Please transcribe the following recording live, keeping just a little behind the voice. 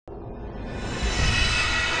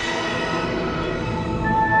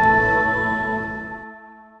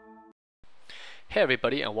Hey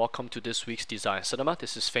everybody, and welcome to this week's Design Cinema.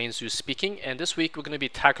 This is Feinzu speaking, and this week we're going to be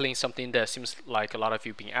tackling something that seems like a lot of you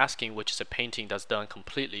have been asking, which is a painting that's done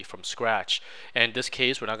completely from scratch. And in this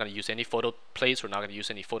case, we're not going to use any photo plates, we're not going to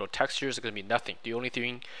use any photo textures, it's going to be nothing. The only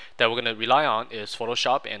thing that we're going to rely on is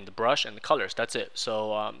Photoshop and the brush and the colors. That's it.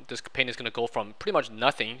 So this painting is going to go from pretty much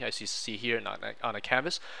nothing, as you see here on a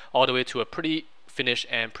canvas, all the way to a pretty finished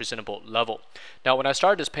and presentable level. Now when I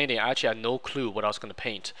started this painting, I actually had no clue what I was going to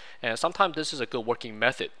paint, and sometimes this is a good working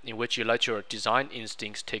method in which you let your design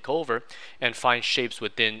instincts take over and find shapes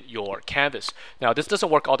within your canvas. Now this doesn't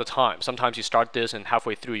work all the time. Sometimes you start this and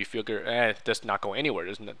halfway through you figure, that's not going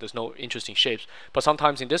anywhere, there's no interesting shapes. But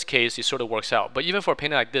sometimes in this case it sort of works out. But even for a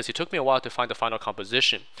painting like this, it took me a while to find the final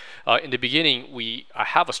composition. In the beginning I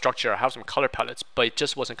have a structure, I have some color palettes, but it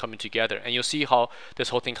just wasn't coming together, and you'll see how this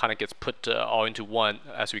whole thing kind of gets put all into one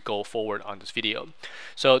as we go forward on this video.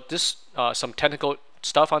 So this some technical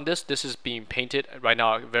stuff on this. This is being painted right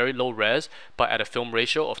now at very low res, but at a film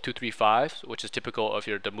ratio of 2:3:5, which is typical of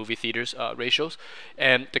the movie theaters ratios.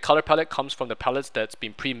 And the color palette comes from the palettes that's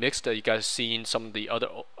been pre-mixed that you guys seen some of the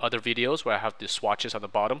other videos where I have the swatches on the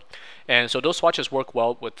bottom. And so those swatches work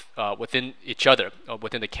well with within each other,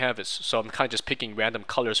 within the canvas. So I'm kind of just picking random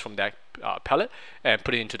colors from that palette and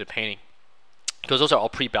put it into the painting, because those are all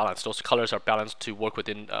pre-balanced. Those colors are balanced to work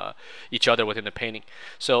within each other within the painting.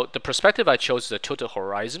 So the perspective I chose is a tilted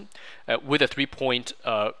horizon with a 3-point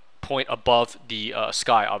point above the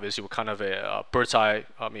sky. Obviously, we're kind of a bird's eye,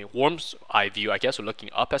 worm's eye view, I guess. We're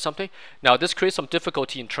looking up at something. Now, this creates some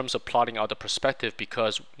difficulty in terms of plotting out the perspective,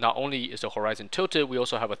 because not only is the horizon tilted, we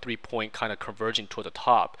also have a 3-point kind of converging toward the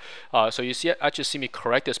top. So you actually see me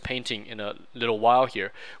correct this painting in a little while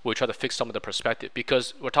here. We'll try to fix some of the perspective,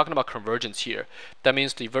 because we're talking about convergence here. That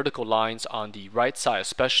means the vertical lines on the right side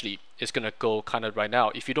especially is going to go kind of right now.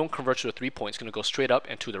 If you don't converge to the 3 points, it's going to go straight up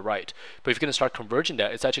and to the right. But if you're going to start converging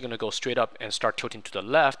that, it's actually going to go straight up and start tilting to the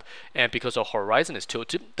left. And because the horizon is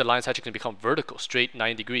tilted, the line's actually going to become vertical, straight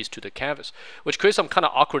 90 degrees to the canvas, which creates some kind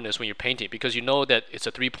of awkwardness when you're painting, because you know that it's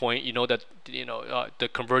a 3-point, you know that the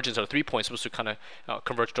convergence of the 3 points is supposed to kind of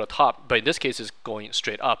converge to the top. But in this case, it's going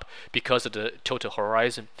straight up because of the tilted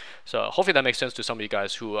horizon. So hopefully that makes sense to some of you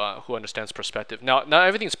guys who understands perspective. Now, not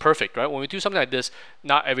everything's perfect, right? When we do something like this,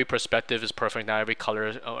 not every perspective is perfect, not every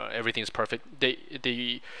color, everything is perfect.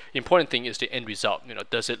 The important thing is the end result.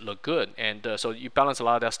 Does it look good? And so you balance a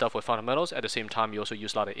lot of that stuff with fundamentals. At the same time, you also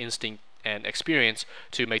use a lot of instinct and experience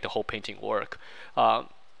to make the whole painting work.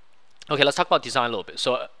 Okay, let's talk about design a little bit.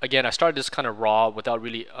 So again, I started this kind of raw without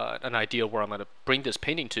really an idea where I'm going to bring this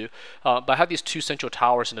painting to, but I have these two central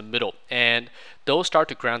towers in the middle, and those start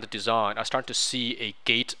to ground the design. I start to see a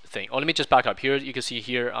gate thing. Oh, let me just back up here. You can see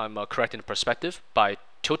here I'm correcting the perspective by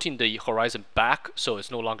tilting the horizon back so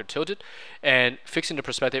it's no longer tilted, and fixing the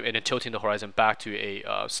perspective, and then tilting the horizon back to a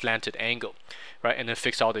slanted angle, right? And then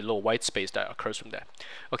fix all the little white space that occurs from that.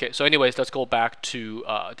 Okay, so anyways, let's go back to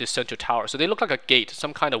this center tower. So they look like a gate,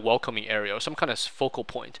 some kind of welcoming area or some kind of focal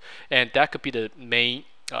point, and that could be the main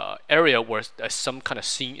area where some kind of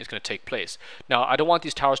scene is going to take place. Now, I don't want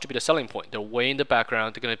these towers to be the selling point. They're way in the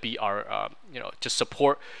background. They're going to be our just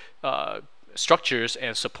support structures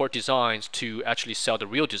and support designs to actually sell the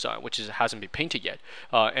real design, which hasn't been painted yet.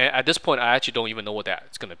 And at this point, I actually don't even know what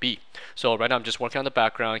that's going to be. So right now I'm just working on the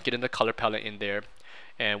background, getting the color palette in there,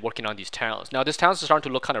 and working on these towns. Now this towns are starting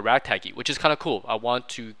to look kind of ragtaggy, which is kind of cool. I want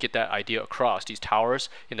to get that idea across. These towers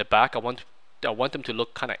in the back, I want them to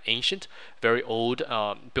look kind of ancient, very old,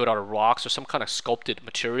 built out of rocks or some kind of sculpted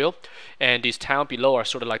material. And these towns below are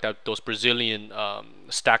sort of like those Brazilian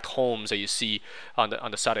stacked homes that you see on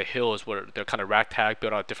the side of hills, where they're kind of ragtag,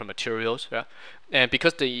 built out of different materials. Yeah? And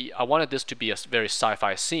because I wanted this to be a very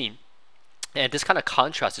sci-fi scene, and this kind of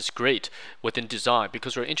contrast is great within design,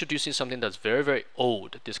 because we're introducing something that's very, very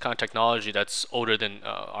old, this kind of technology that's older than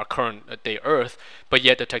our current day Earth, but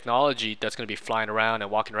yet the technology that's going to be flying around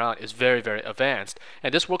and walking around is very, very advanced.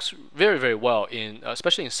 And this works very, very well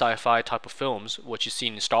especially in sci-fi type of films, which you see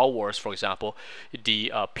in Star Wars, for example.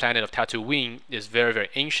 The planet of Tatooine is very, very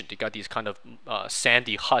ancient. You got these kind of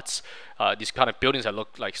sandy huts, these kind of buildings that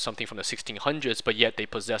look like something from the 1600s, but yet they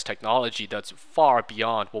possess technology that's far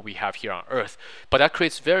beyond what we have here on Earth. But that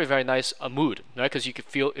creates very, very nice mood, right? Because you can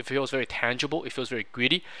feel it feels very tangible, it feels very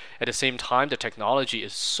gritty. At the same time, the technology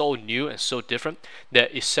is so new and so different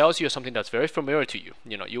that it sells you as something that's very familiar to you.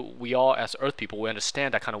 We all as Earth people, we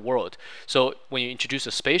understand that kind of world. So when you introduce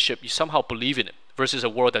a spaceship, you somehow believe in it, versus a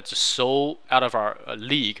world that's just so out of our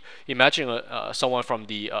league. Imagine someone from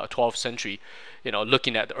the 12th century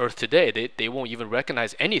looking at the Earth today, they won't even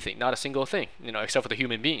recognize anything, not a single thing, except for the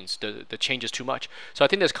human beings. The change is too much. So I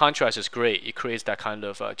think this contrast is great. It creates that kind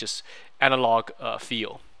of just analog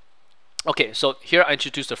feel. Okay, so here I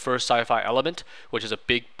introduced the first sci-fi element, which is a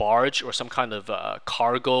big barge or some kind of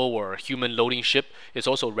cargo or human loading ship. It's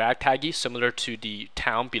also ragtaggy, similar to the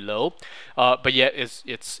town below, but yet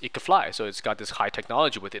it could fly. So it's got this high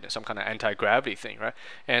technology within it, some kind of anti-gravity thing, right?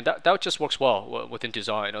 And that just works well within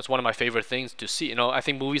design. It's one of my favorite things to see. I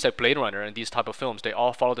think movies like Blade Runner and these type of films, they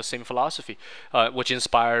all follow the same philosophy, which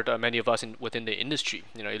inspired many of us within the industry.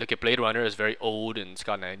 You look at Blade Runner, it's very old and it's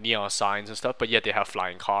got neon signs and stuff, but yet they have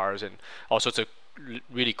flying cars and all sorts of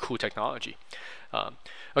really cool technology.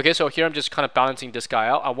 Okay, so here I'm just kind of balancing this guy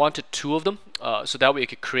out. I wanted two of them, so that way it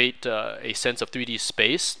could create a sense of 3D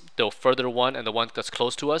space, the further one and the one that's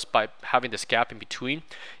close to us. By having this gap in between,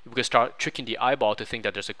 we could start tricking the eyeball to think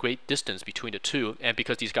that there's a great distance between the two, and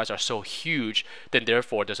because these guys are so huge, then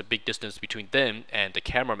therefore there's a big distance between them and the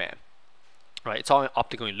cameraman. Right, it's all an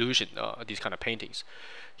optical illusion, these kind of paintings.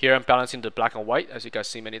 Here I'm balancing the black and white, as you guys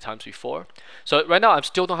seen many times before. So right now I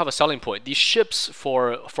still don't have a selling point. These ships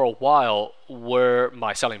for a while were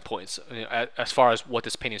my selling points, as far as what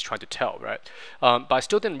this painting is trying to tell, right? But I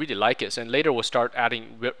still didn't really like it, and later we'll start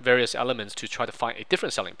adding various elements to try to find a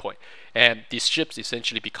different selling point. And these ships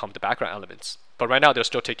essentially become the background elements. But right now they're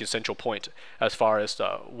still taking central point as far as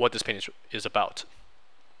what this painting is about.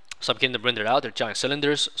 So I'm getting them rendered out. They're giant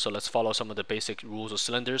cylinders. So let's follow some of the basic rules of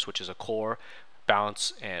cylinders, which is a core,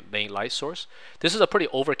 bounce, and main light source. This is a pretty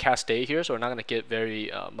overcast day here, so we're not going to get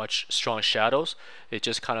very much strong shadows. It's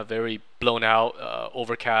just kind of very blown out,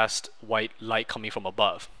 overcast white light coming from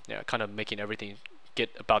above. Yeah, kind of making everything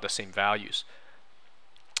get about the same values.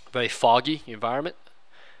 Very foggy environment.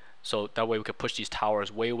 So that way we could push these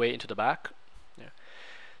towers way into the back. Yeah.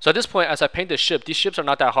 So at this point, as I paint the ship, these ships are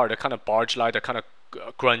not that hard. They're kind of barge-like. They're kind of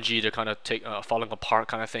grungy, they're kind of falling apart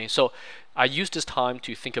kind of thing. So I use this time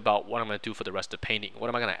to think about what I'm going to do for the rest of the painting. What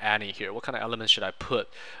am I going to add in here? What kind of elements should I put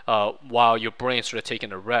while your brain's sort of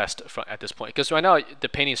taking a rest at this point? Because right now the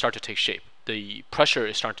painting starts to take shape. The pressure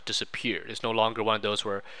is starting to disappear. It's no longer one of those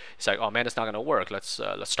where it's like, oh man, it's not going to work. Let's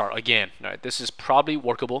start again. All right, this is probably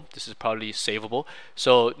workable. This is probably savable.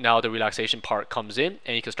 So now the relaxation part comes in,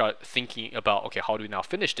 and you can start thinking about, okay, how do we now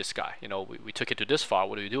finish this guy? We took it to this far.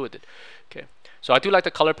 What do we do with it? Okay. So I do like the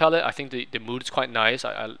color palette. I think the mood is quite nice.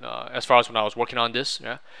 As far as when I was working on this.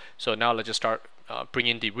 Yeah. So now let's just start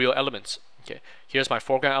bringing the real elements. Okay. Here's my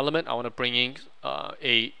foreground element. I want to bring in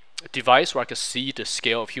a device where I can see the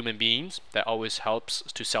scale of human beings. That always helps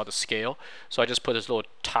to sell the scale. So I just put this little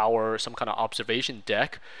tower, some kind of observation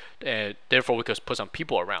deck, and therefore we could put some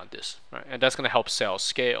people around this, right? And that's going to help sell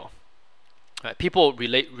scale. People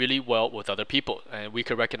relate really well with other people, and we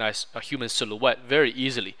could recognize a human silhouette very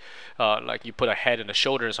easily. Like you put a head and a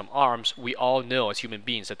shoulder and some arms, we all know as human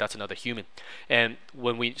beings that that's another human. And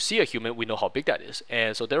when we see a human, we know how big that is.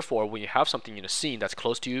 And so therefore, when you have something in a scene that's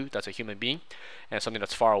close to you, that's a human being, and something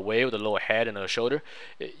that's far away with a lower head and a shoulder,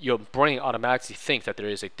 your brain automatically thinks that there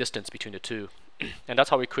is a distance between the two. And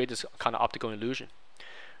that's how we create this kind of optical illusion.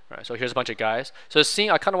 Right, so here's a bunch of guys. So the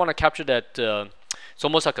scene, I kind of want to capture that. It's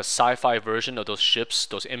almost like a sci-fi version of those ships,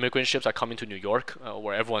 those immigrant ships that come into New York,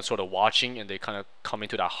 where everyone's sort of watching and they kind of come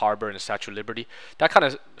into that harbor in the Statue of Liberty. That kind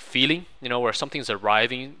of feeling, where something's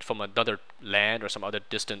arriving from another land or some other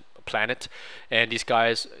distant planet, and these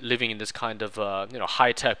guys living in this kind of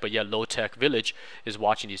high-tech but yet low-tech village is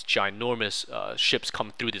watching these ginormous ships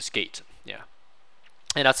come through this gate. Yeah,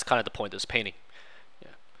 and that's kind of the point of this painting.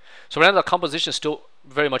 Yeah. So right now the composition is still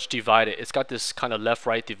very much divided. It's got this kind of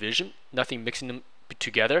left-right division, nothing mixing them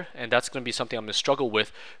together, and that's going to be something I'm going to struggle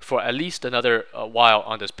with for at least another while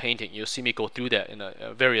on this painting. You'll see me go through that in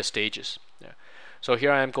various stages. Yeah. So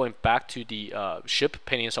here I am going back to the ship,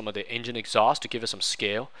 painting some of the engine exhaust to give it some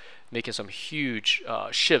scale, making some huge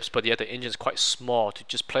ships, but yet the engine is quite small to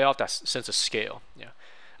just play off that sense of scale. Yeah.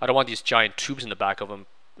 I don't want these giant tubes in the back of them.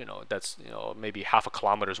 That's maybe half a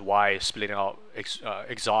kilometer's wide, splitting out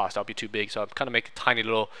exhaust. That'll be too big, so I'm kind of making tiny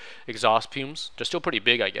little exhaust fumes. They're still pretty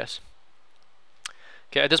big, I guess.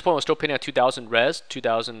 Okay, at this point we're still painting at 2000 res,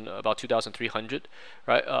 about 2300,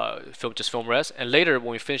 right? Film res, and later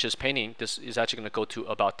when we finish this painting, this is actually going to go to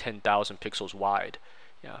about 10,000 pixels wide.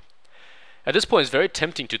 Yeah. At this point, it's very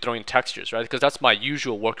tempting to throw in textures, right? Because that's my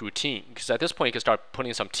usual work routine. Because at this point, you can start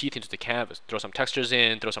putting some teeth into the canvas. Throw some textures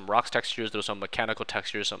in, throw some rocks textures, throw some mechanical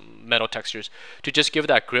textures, some metal textures, to just give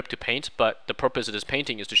that grip to paint. But the purpose of this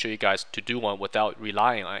painting is to show you guys to do one without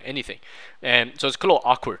relying on anything. And so it's a little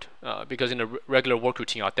awkward, because in a regular work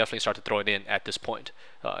routine, I'll definitely start to throw it in at this point.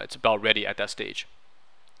 It's about ready at that stage.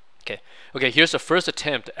 Okay, here's the first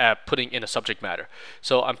attempt at putting in a subject matter.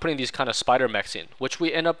 So I'm putting these kind of spider mechs in, which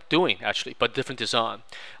we end up doing actually, but different design.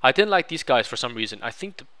 I didn't like these guys for some reason. I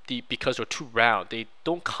think because they're too round, they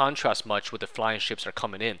don't contrast much with the flying ships that are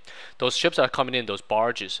coming in. Those ships that are coming in, those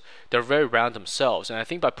barges, they're very round themselves, and I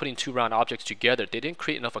think by putting two round objects together, they didn't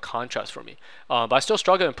create enough of a contrast for me. But I still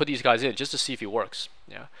struggle and put these guys in just to see if it works.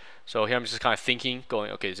 Yeah. So here I'm just kind of thinking,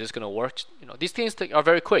 going, okay, is this gonna work? You know, these things are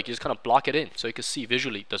very quick. You just kind of block it in, so you can see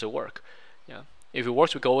visually, does it work? Yeah. If it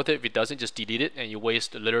works, we go with it. If it doesn't, just delete it, and you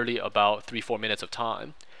waste literally about 3-4 minutes of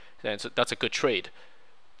time. And so that's a good trade,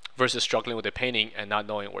 versus struggling with the painting and not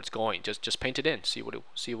knowing where it's going. Just paint it in, see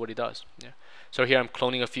what it does. Yeah. So here I'm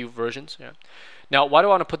cloning a few versions. Yeah. Now, why do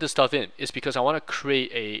I want to put this stuff in? It's because I want to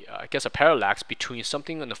create I guess a parallax between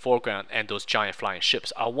something in the foreground and those giant flying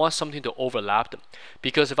ships. I want something to overlap them,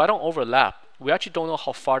 because if I don't overlap, we actually don't know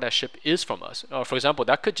how far that ship is from us. For example,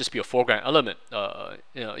 that could just be a foreground element.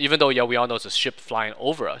 You know, even though we all know it's a ship flying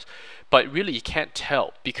over us, but really you can't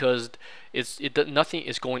tell because nothing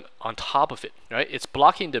is going on top of it, right? It's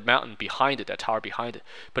blocking the mountain behind it, that tower behind it,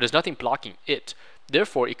 but there's nothing blocking it.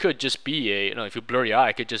 Therefore, it could just be if you blur your eye,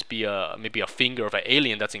 it could just be maybe a finger of an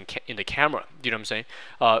alien that's in the camera. Do you know what I'm saying?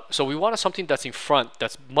 So we want something that's in front,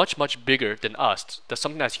 that's much bigger than us. That's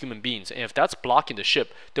something that's human beings. And if that's blocking the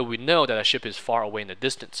ship, then we know that ship is far away in the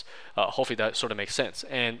distance. Hopefully that sort of makes sense.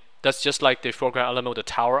 And that's just like the foreground element of the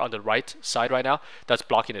tower on the right side right now. That's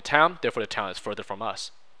blocking the town. Therefore, the town is further from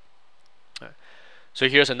us. Right. So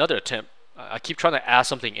here's another attempt. I keep trying to add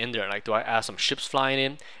something in there, like do I add some ships flying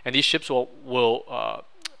in, and these ships will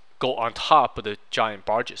go on top of the giant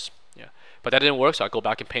barges. Yeah, but that didn't work, so I go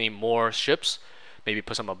back and painting more ships, maybe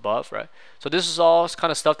put some above, right? So this is all kind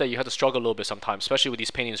of stuff that you have to struggle a little bit sometimes, especially with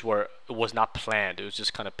these paintings where it was not planned. It was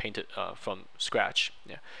just kind of painted from scratch.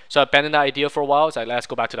 Yeah. So I abandoned that idea for a while. So let's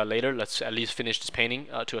go back to that later. Let's at least finish this painting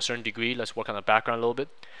to a certain degree. Let's work on the background a little bit.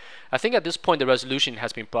 I think at this point the resolution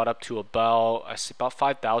has been brought up to about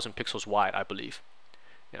 5,000 pixels wide, I believe.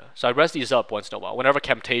 Yeah. So I res these up once in a while. Whenever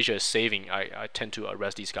Camtasia is saving, I tend to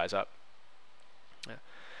res these guys up. Yeah.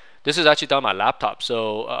 This is actually done on my laptop.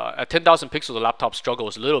 So at 10,000 pixels, the laptop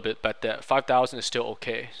struggles a little bit, but 5,000 is still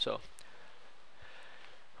okay. So.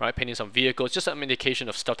 Right, painting some vehicles, just some indication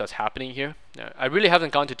of stuff that's happening here. I really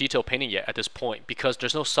haven't gone to detail painting yet at this point because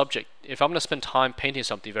there's no subject. If I'm going to spend time painting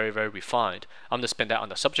something very refined, I'm going to spend that on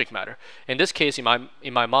the subject matter. In this case, in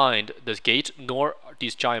my mind, this gate nor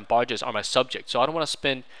these giant barges are my subject. So I don't want to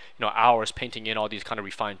spend hours painting in all these kind of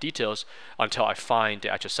refined details until I find the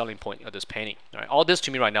actual selling point of this painting. Right? All this to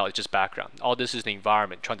me right now is just background. All this is the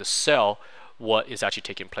environment, trying to sell what is actually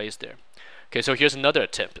taking place there. Okay, so here's another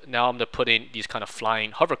attempt. Now I'm going to put in these kind of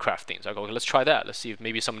flying hovercraft things. I go, okay, let's try that. Let's see if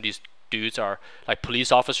maybe some of these dudes are like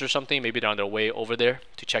police officers or something. Maybe they're on their way over there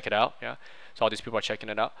to check it out. Yeah, so all these people are checking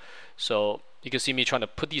it out. So you can see me trying to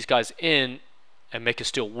put these guys in and make it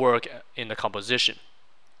still work in the composition.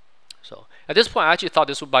 So at this point, I actually thought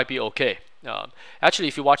this might be okay. Actually,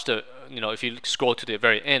 if you watch the, if you scroll to the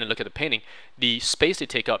very end and look at the painting, the space they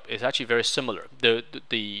take up is actually very similar.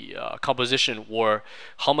 The composition or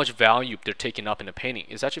how much value they're taking up in the painting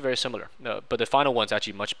is actually very similar. But the final one's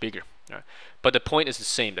actually much bigger. Right? But the point is the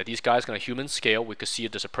same, that these guys on a human scale, we could see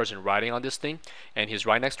there's a person riding on this thing, and he's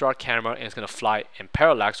right next to our camera, and it's going to fly in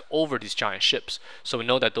parallax over these giant ships. So we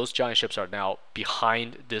know that those giant ships are now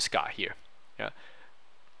behind this guy here. Yeah.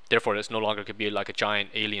 Therefore, it's no longer could be like a giant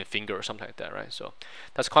alien finger or something like that, right? So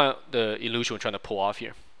that's kind of the illusion we're trying to pull off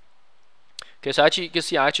here. Okay, so actually, you can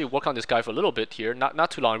see I actually work on this guy for a little bit here,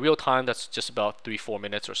 not too long. In real time, that's just about 3-4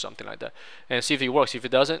 minutes or something like that, and see if it works. If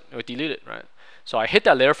it doesn't, we delete it, right? So I hit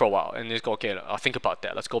that layer for a while, and just go, okay, I'll think about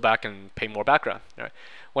that. Let's go back and paint more background, right?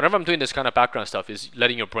 Whenever I'm doing this kind of background stuff, is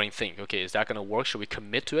letting your brain think, okay, is that going to work? Should we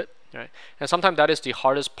commit to it? Right? And sometimes that is the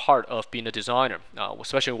hardest part of being a designer,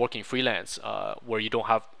 especially working freelance, where you don't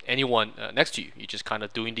have anyone next to you. You're just kind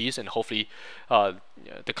of doing these, and hopefully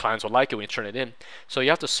the clients will like it when you turn it in. So you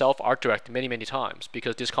have to self-art direct many times,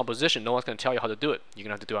 because this composition, no one's going to tell you how to do it. You're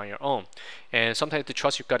going to have to do it on your own. And sometimes you have to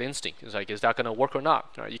trust your gut instinct. It's like, is that going to work or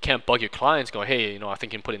not? Right? You can't bug your clients, go, hey, I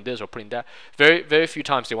think you can put in this or put in that. Very few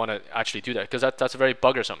times they want to actually do that, because that's very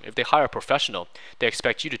buggersome. If they hire a professional, they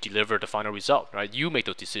expect you to deliver the final result, right? You make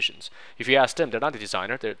those decisions. If you ask them, they're not the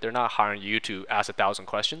designer. They're not hiring you to ask 1,000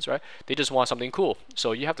 questions, right? They just want something cool.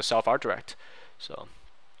 So you have to self-art direct. So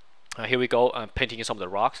here we go. I'm painting in some of the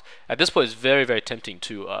rocks. At this point, it's very tempting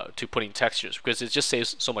to put in textures, because it just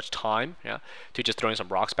saves so much time, yeah, to just throwing some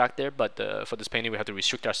rocks back there. But for this painting, we have to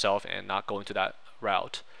restrict ourselves and not go into that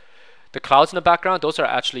route. The clouds in the background, those are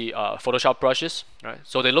actually Photoshop brushes, right?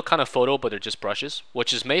 So they look kind of photo, but they're just brushes,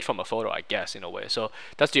 which is made from a photo, I guess, in a way. So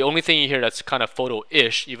that's the only thing here that's kind of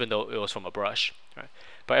photo-ish, even though it was from a brush, right?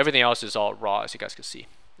 But everything else is all raw, as you guys can see.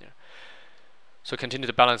 Yeah. So continue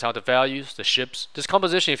to balance out the values, the ships. This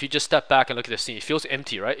composition, if you just step back and look at the scene, it feels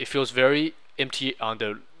empty, right? It feels very empty on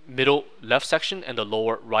the middle left section and the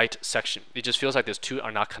lower right section. It just feels like these two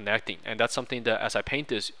are not connecting, and that's something that as I paint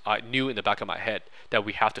this, I knew in the back of my head that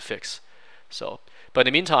we have to fix. So, but in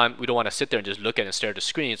the meantime, we don't want to sit there and just look at and stare at the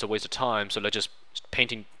screen. It's a waste of time. So let's just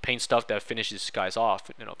paint stuff that finishes these guys off.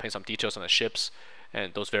 You know, paint some details on the ships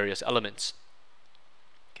and those various elements.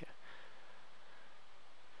 Okay.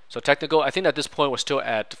 So technical, I think at this point we're still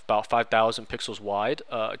at about 5,000 pixels wide.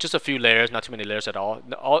 Just a few layers, not too many layers at all.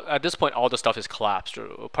 At this point, all the stuff is collapsed.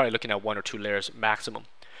 We're probably looking at 1 or 2 layers maximum.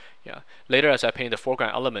 Yeah. Later, as I paint the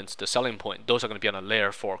foreground elements, the selling point, those are going to be on a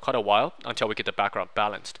layer for quite a while until we get the background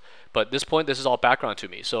balanced. But at this point, this is all background to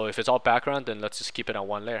me. So if it's all background, then let's just keep it on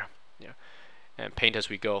 1 layer. Yeah. And paint as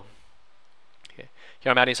we go. Okay.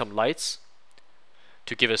 Here I'm adding some lights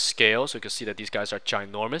to give us scale, so you can see that these guys are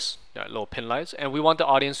ginormous, little pin lights, and we want the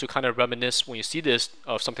audience to kind of reminisce when you see this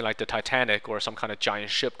of something like the Titanic or some kind of giant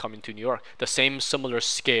ship coming to New York. The same similar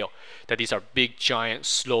scale, that these are big, giant,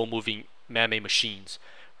 slow-moving man-made machines,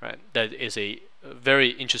 right? That is a very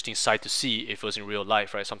interesting sight to see if it was in real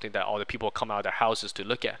life, right? Something that all the people come out of their houses to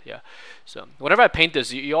look at. Yeah. So whenever I paint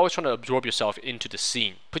this, you're always trying to absorb yourself into the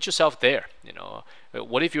scene. Put yourself there. You know,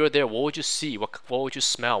 what if you were there? What would you see? What would you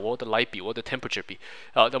smell? What would the light be? What would the temperature be?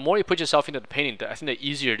 The more you put yourself into the painting, I think the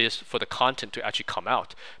easier it is for the content to actually come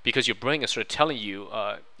out, because your brain is sort of telling you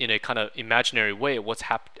in a kind of imaginary way what's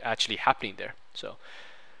actually happening there. So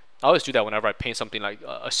I always do that whenever I paint something like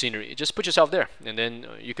a scenery. Just put yourself there, and then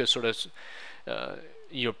you can sort of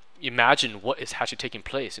you imagine what is actually taking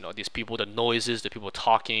place. You know, these people, the noises, the people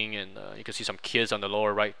talking, and you can see some kids on the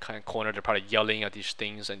lower right kind of corner. They're probably yelling at these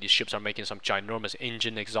things, and these ships are making some ginormous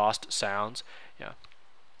engine exhaust sounds. Yeah,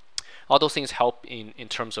 all those things help in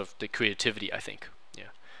terms of the creativity, I think.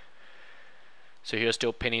 Yeah. So here,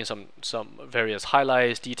 still painting some various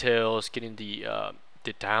highlights, details, getting the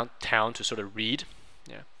downtown to sort of read.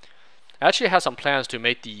 Yeah. I actually had some plans to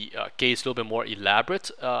make the gates a little bit more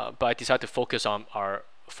elaborate, but I decided to focus on our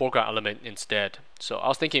foreground element instead. So I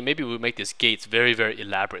was thinking maybe we'll make these gates very, very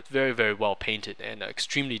elaborate, very, very well painted, and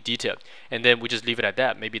extremely detailed, and then we just leave it at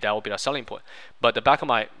that. Maybe that will be our selling point. But the back of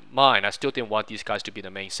my mind, I still didn't want these guys to be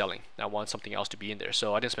the main selling. I want something else to be in there,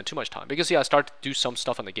 so I didn't spend too much time. Because see, I started to do some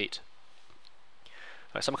stuff on the gate,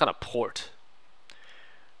 some kind of port.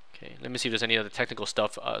 Okay, let me see if there's any other technical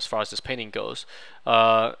stuff as far as this painting goes.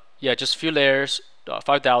 Yeah, just a few layers,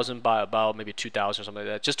 5,000 by about maybe 2,000 or something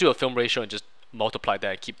like that. Just do a film ratio and just multiply that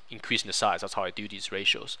and keep increasing the size. That's how I do these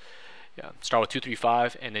ratios. Yeah, start with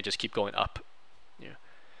 235 and then just keep going up. Yeah.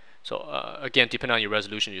 So again, depending on your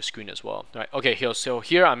resolution of your screen as well. All right. Okay.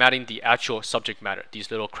 Here I'm adding the actual subject matter.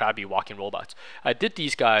 These little crabby walking robots. I did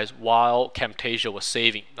these guys while Camtasia was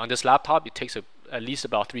saving. On this laptop, it takes at least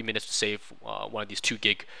about 3 minutes to save one of these 2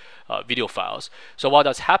 gig video files. So while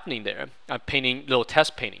that's happening there, I'm painting little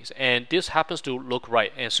test paintings, and this happens to look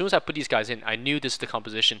right. And as soon as I put these guys in, I knew this is the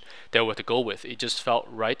composition that we're to go with. It just felt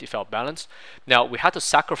right. It felt balanced. Now we had to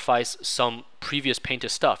sacrifice some previous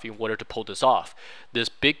painted stuff in order to pull this off. This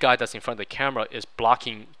big guy that's in front of the camera is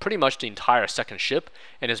blocking pretty much the entire second ship,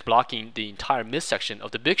 and is blocking the entire midsection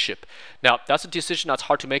of the big ship. Now that's a decision that's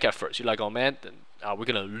hard to make at first. You're like, oh man, we're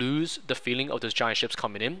gonna lose the feeling of those giant ships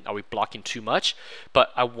coming in. Are we blocking too much?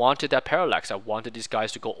 But I wanted that parallax. I wanted these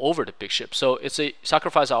guys to go over the big ship. So it's a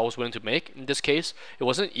sacrifice I was willing to make. In this case, it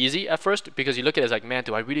wasn't easy at first, because you look at it as like, man,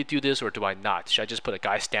 do I really do this or do I not? Should I just put a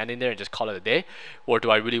guy standing there and just call it a day? Or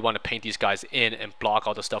do I really want to paint these guys in and block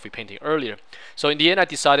all the stuff we painted earlier? So in the end, I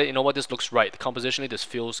decided, you know what, this looks right. Compositionally, this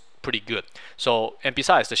feels pretty good. So, and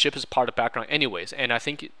besides, the ship is part of the background anyways, and I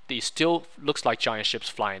think it still looks like giant ships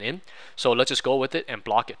flying in. So let's just go with it and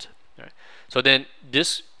block it. Right. So then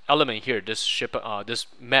this element here, this ship, this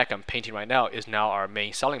mech I'm painting right now, is now our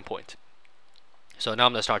main selling point. So now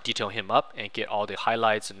I'm gonna start detailing him up and get all the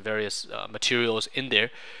highlights and various materials in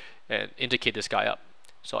there and indicate this guy up.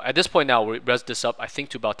 So at this point now, we res this up, I think,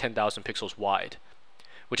 to about 10,000 pixels wide,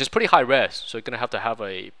 which is pretty high res. So you're gonna have to have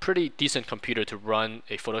a pretty decent computer to run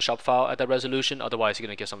a Photoshop file at that resolution. Otherwise, you're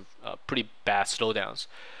gonna get some pretty bad slowdowns.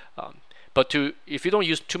 But if you don't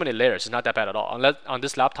use too many layers, it's not that bad at all. Unless on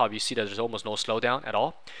this laptop you see that there's almost no slowdown at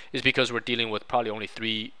all. It's because we're dealing with probably only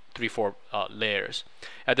 4 layers.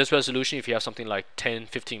 At this resolution, if you have something like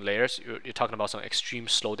 10-15 layers, you're talking about some extreme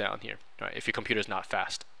slowdown here, right? If your computer is not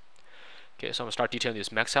fast. Okay, so I'm going to start detailing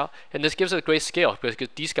these mechs out, and this gives us a great scale because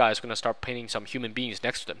these guys are going to start painting some human beings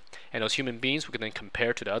next to them, and those human beings we can then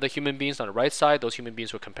compare to the other human beings on the right side. Those human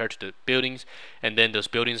beings were compared to the buildings, and then those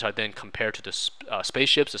buildings are then compared to the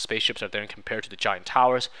spaceships. The spaceships are then compared to the giant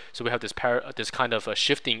towers. So we have this kind of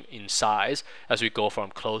shifting in size as we go from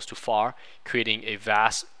close to far, creating a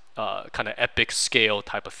vast kind of epic scale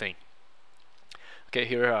type of thing. Okay,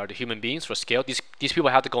 here are the human beings for scale. These people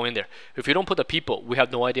have to go in there. If you don't put the people, we have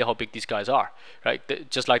no idea how big these guys are, right?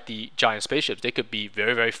 Just like the giant spaceships, they could be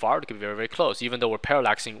very, very far, they could be very, very close. Even though we're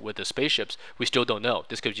parallaxing with the spaceships, we still don't know.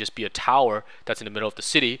 This could just be a tower that's in the middle of the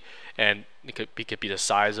city, and it could be the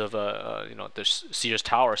size of the Sears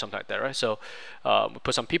Tower or something like that, right? So we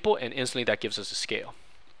put some people, and instantly that gives us a scale.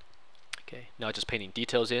 Okay, now just painting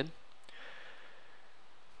details in.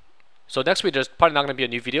 So next week there's probably not going to be a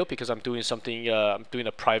new video because I'm doing something. I'm doing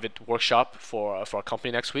a private workshop for a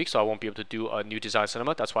company next week, so I won't be able to do a new design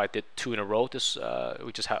cinema. That's why I did 2 in a row. This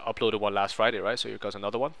we just uploaded one last Friday, right? So here goes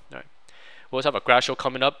another one. All right. We also have a grad show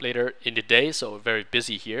coming up later in the day, so we're very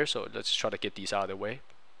busy here. So let's just try to get these out of the way.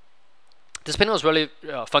 This painting was really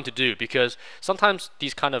fun to do because sometimes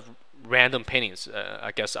these kind of random paintings,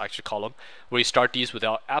 I guess I should call them, where you start these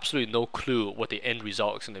without absolutely no clue what the end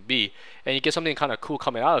result is going to be, and you get something kind of cool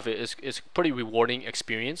coming out of it. It's a pretty rewarding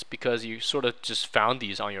experience because you sort of just found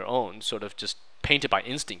these on your own, sort of just painted by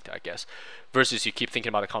instinct, I guess, versus you keep thinking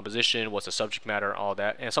about the composition, what's the subject matter, all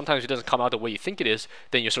that, and sometimes it doesn't come out the way you think it is.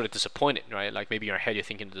 Then you're sort of disappointed, right? Like maybe in your head you're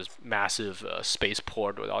thinking of this massive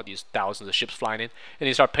spaceport with all these thousands of ships flying in, and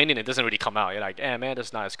you start painting, it doesn't really come out. You're like, man,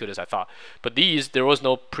 that's not as good as I thought. But these, there was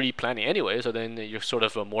no pre-planning anyway, so then you're sort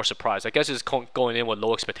of more surprised. I guess it's going in with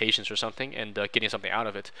low expectations or something and getting something out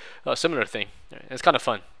of it. Similar thing. It's kind of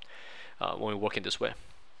fun when we work in this way.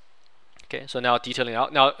 Okay, so now detailing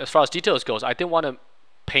out. Now, as far as details goes, I didn't want to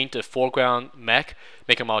paint the foreground mech,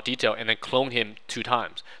 make him all detailed, and then clone him 2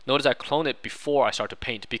 times. Notice I clone it before I start to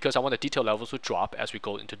paint because I want the detail levels to drop as we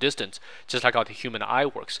go into distance, just like how the human eye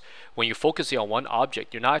works. When you're focusing on one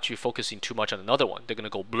object, you're not actually focusing too much on another one. They're going to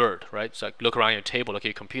go blurred, right? So like look around your table, look at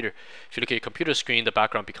your computer. If you look at your computer screen, the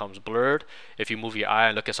background becomes blurred. If you move your eye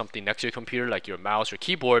and look at something next to your computer, like your mouse or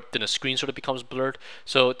keyboard, then the screen sort of becomes blurred.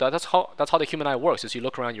 So that's how the human eye works. As you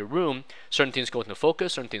look around your room, certain things go into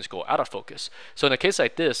focus, certain things go out of focus. So in a case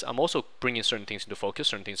like this, I'm also bringing certain things into focus,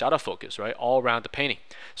 certain things out of focus, right? All around the painting.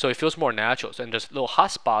 So it feels more natural. So, and there's little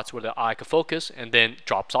hot spots where the eye can focus and then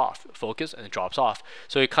drops off, focus and then drops off.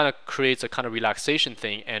 So it kind of creates a kind of relaxation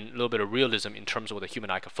thing and a little bit of realism in terms of what the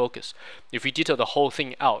human eye can focus. If we detail the whole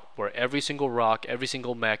thing out, where every single rock, every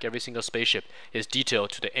single mech, every single spaceship is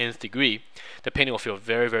detailed to the nth degree, the painting will feel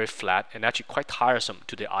very, very flat and actually quite tiresome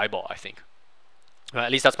to the eyeball, I think. At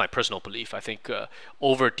least that's my personal belief. I think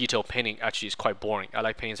over detailed painting actually is quite boring. I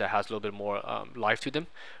like paintings that has a little bit more life to them,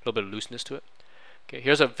 a little bit of looseness to it. Okay,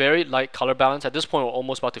 here's a very light color balance. At this point, we're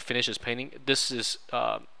almost about to finish this painting. This is,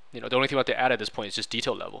 the only thing we have to add at this point is just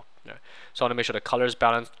detail level. Yeah. So I want to make sure the color is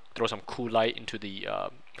balanced. Throw some cool light into the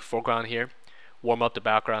foreground here. Warm up the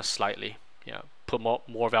background slightly. Yeah. Put more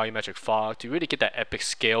volumetric fog to really get that epic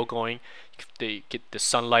scale going. They get the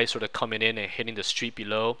sunlight sort of coming in and hitting the street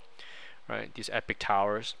below. Right, these epic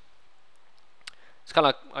towers. It's kind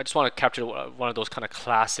of, I just want to capture one of those kind of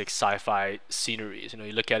classic sci-fi sceneries.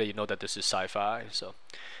 You look at it, you know that this is sci-fi. So,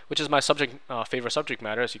 which is my favorite subject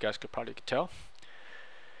matter, as you guys could probably tell.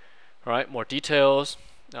 All right, more details.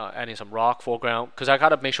 Adding some rock foreground, because I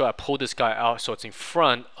gotta make sure I pull this guy out so it's in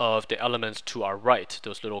front of the elements to our right,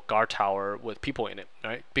 those little guard tower with people in it,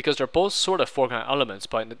 right? Because they're both sort of foreground elements,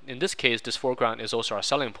 but in this case, this foreground is also our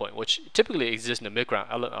selling point, which typically exists in the midground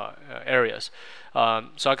areas.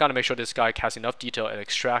 So I gotta make sure this guy has enough detail and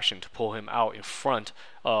extraction to pull him out in front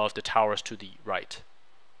of the towers to the right.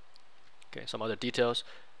 Okay, some other details.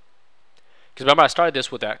 Because remember, I started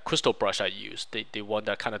this with that crystal brush I used, the one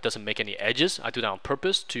that kind of doesn't make any edges. I do that on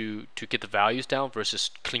purpose to get the values down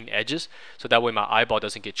versus clean edges, so that way my eyeball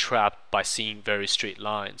doesn't get trapped by seeing very straight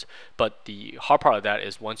lines. But the hard part of that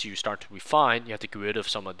is once you start to refine, you have to get rid of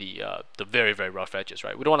some of the very, very rough edges,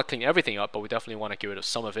 right? We don't want to clean everything up, but we definitely want to get rid of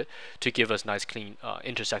some of it to give us nice, clean,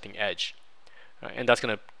 intersecting edge. Right? And that's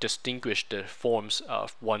going to distinguish the forms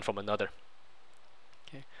of one from another.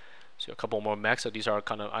 Okay. So a couple more mechs. So these are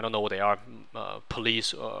kind of, I don't know what they are,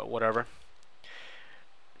 police or whatever.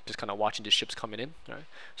 Just kind of watching the ships coming in. Right.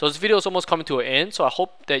 So this video is almost coming to an end. So I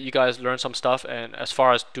hope that you guys learned some stuff. And as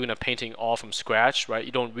far as doing a painting all from scratch, right,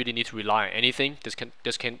 you don't really need to rely on anything. This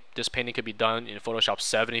painting could be done in Photoshop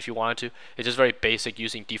 7 if you wanted to. It's just very basic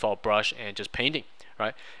using default brush and just painting.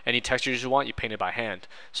 right? Any textures you want, you paint it by hand.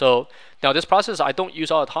 So now this process I don't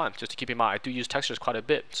use all the time, just to keep in mind. I do use textures quite a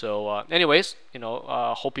bit. So anyways,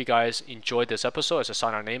 hope you guys enjoyed this episode as I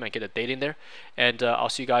sign our name and get a date in there. And I'll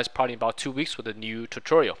see you guys probably in about 2 weeks with a new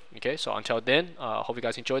tutorial. Okay, so until then, hope you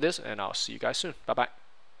guys enjoy this, and I'll see you guys soon. Bye bye.